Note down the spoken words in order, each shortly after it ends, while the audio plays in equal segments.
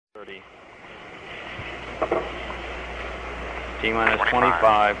30. T-minus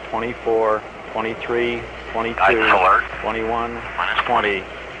 25, 24, 23, 22, 21, 20,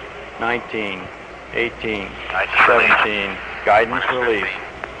 19, 18, 17, guidance release,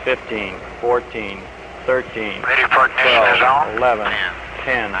 15, 14, 13, 12, 11,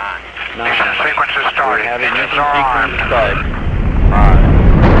 10, 9, we're having mission sequence start. 5.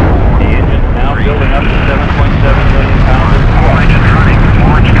 The engine's now building up to 7.7 million pounds of thrust.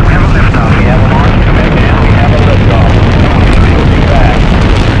 We have a launch commit and we have a liftoff. Moving back.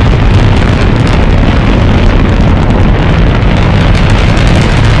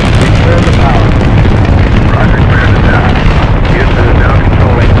 We clear the power. Roger, clear the down. Houston is now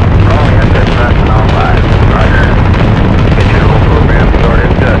controlling. Rolling at this thrust and all 5. Roger. Get your whole program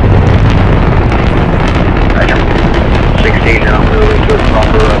started. Roger. 16 now moving to a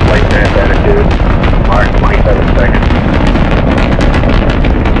proper flight path attitude. Mark 27 seconds.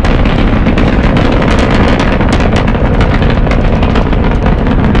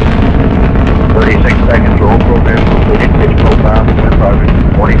 36 seconds, roll program completed, pitch profile, and progress,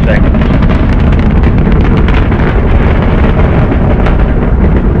 40 seconds.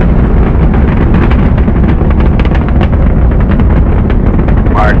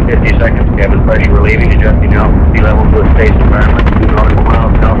 Mark, 50 seconds, cabin pressure relieving, adjusting out sea level to a space environment, 2 nautical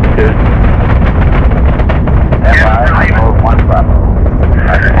miles in altitude. FI, hold 1 Bravo.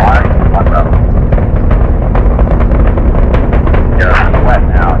 Roger, 1 Bravo. Just on the west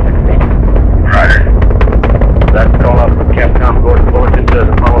now, 16. Roger. Let's call up with Capcom Gordon Bulletin says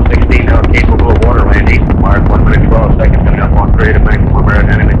Apollo 16 now capable of water landing. Mark 1 minute 12 seconds coming up on grade of maximum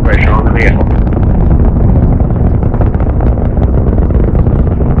aerodynamic pressure on the vehicle.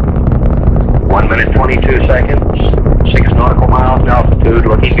 One minute 22 seconds, 6 nautical miles in altitude,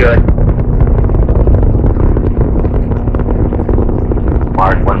 looking good.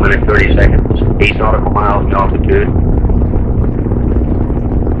 Mark 1 minute 30 seconds, 8 nautical miles in altitude.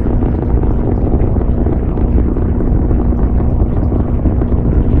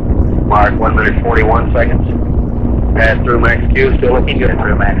 Mark 1 minute 41 seconds. Pass through max Q, still looking good.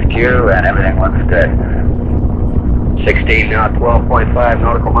 Through max Q and everything looks good. 16 now, 12.5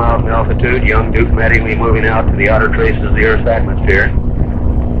 nautical miles in altitude. Young Duke Mattingly moving out to the outer traces of the Earth's atmosphere.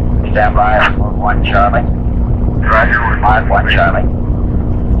 Stand by, 1 Charlie. Roger, Mark 1 Charlie.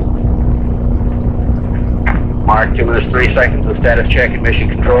 Mark 2 minutes 3 seconds of status check and mission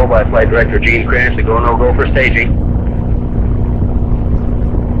control by Flight Director Gene Kranz to go no-go for staging.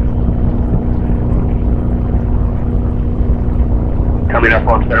 Coming up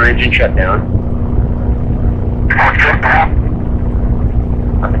on center engine shutdown.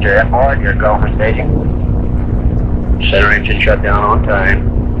 Up your board, you're go for staging. Center engine shutdown on time.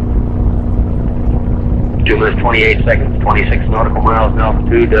 2 minutes 28 seconds, 26 nautical miles in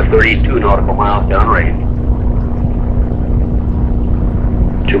altitude, 32 nautical miles downrange.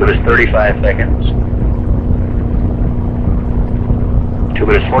 2 minutes 35 seconds. 2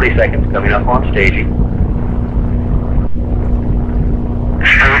 minutes 40 seconds coming up on staging.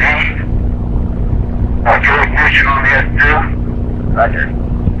 Roger, ignition on the S2. Roger.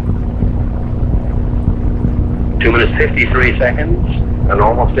 2 minutes 53 seconds. A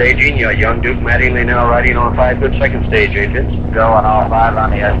normal staging. Young Duke Mattingly now riding on 5 good second stage engines. Go on all 5 on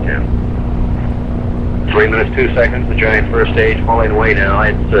the S2. 3 minutes 2 seconds. The giant first stage falling away now.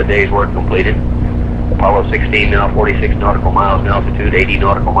 It's a day's work completed. Apollo 16 now 46 nautical miles in altitude, 80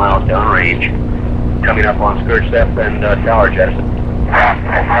 nautical miles downrange. Coming up on skirt step and tower jettison.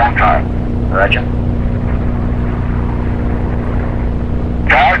 Roger.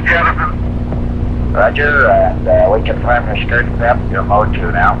 Tower jettison. Roger, and we confirm the skirt step. You're mode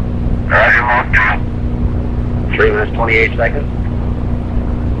 2 now. Roger, mode 2. 3 minutes 28 seconds.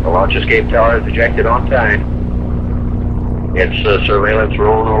 The launch escape tower is ejected on time. Its surveillance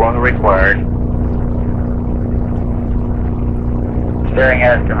role no longer required. Steering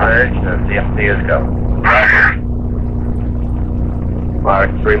has converged, the CFC is go. Roger.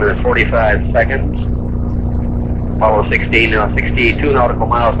 Mark 3 minutes 45 seconds. Apollo 16 now 62 nautical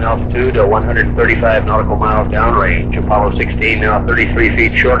miles in altitude, 135 nautical miles downrange. Apollo 16 now 33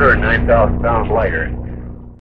 feet shorter and 9,000 pounds lighter.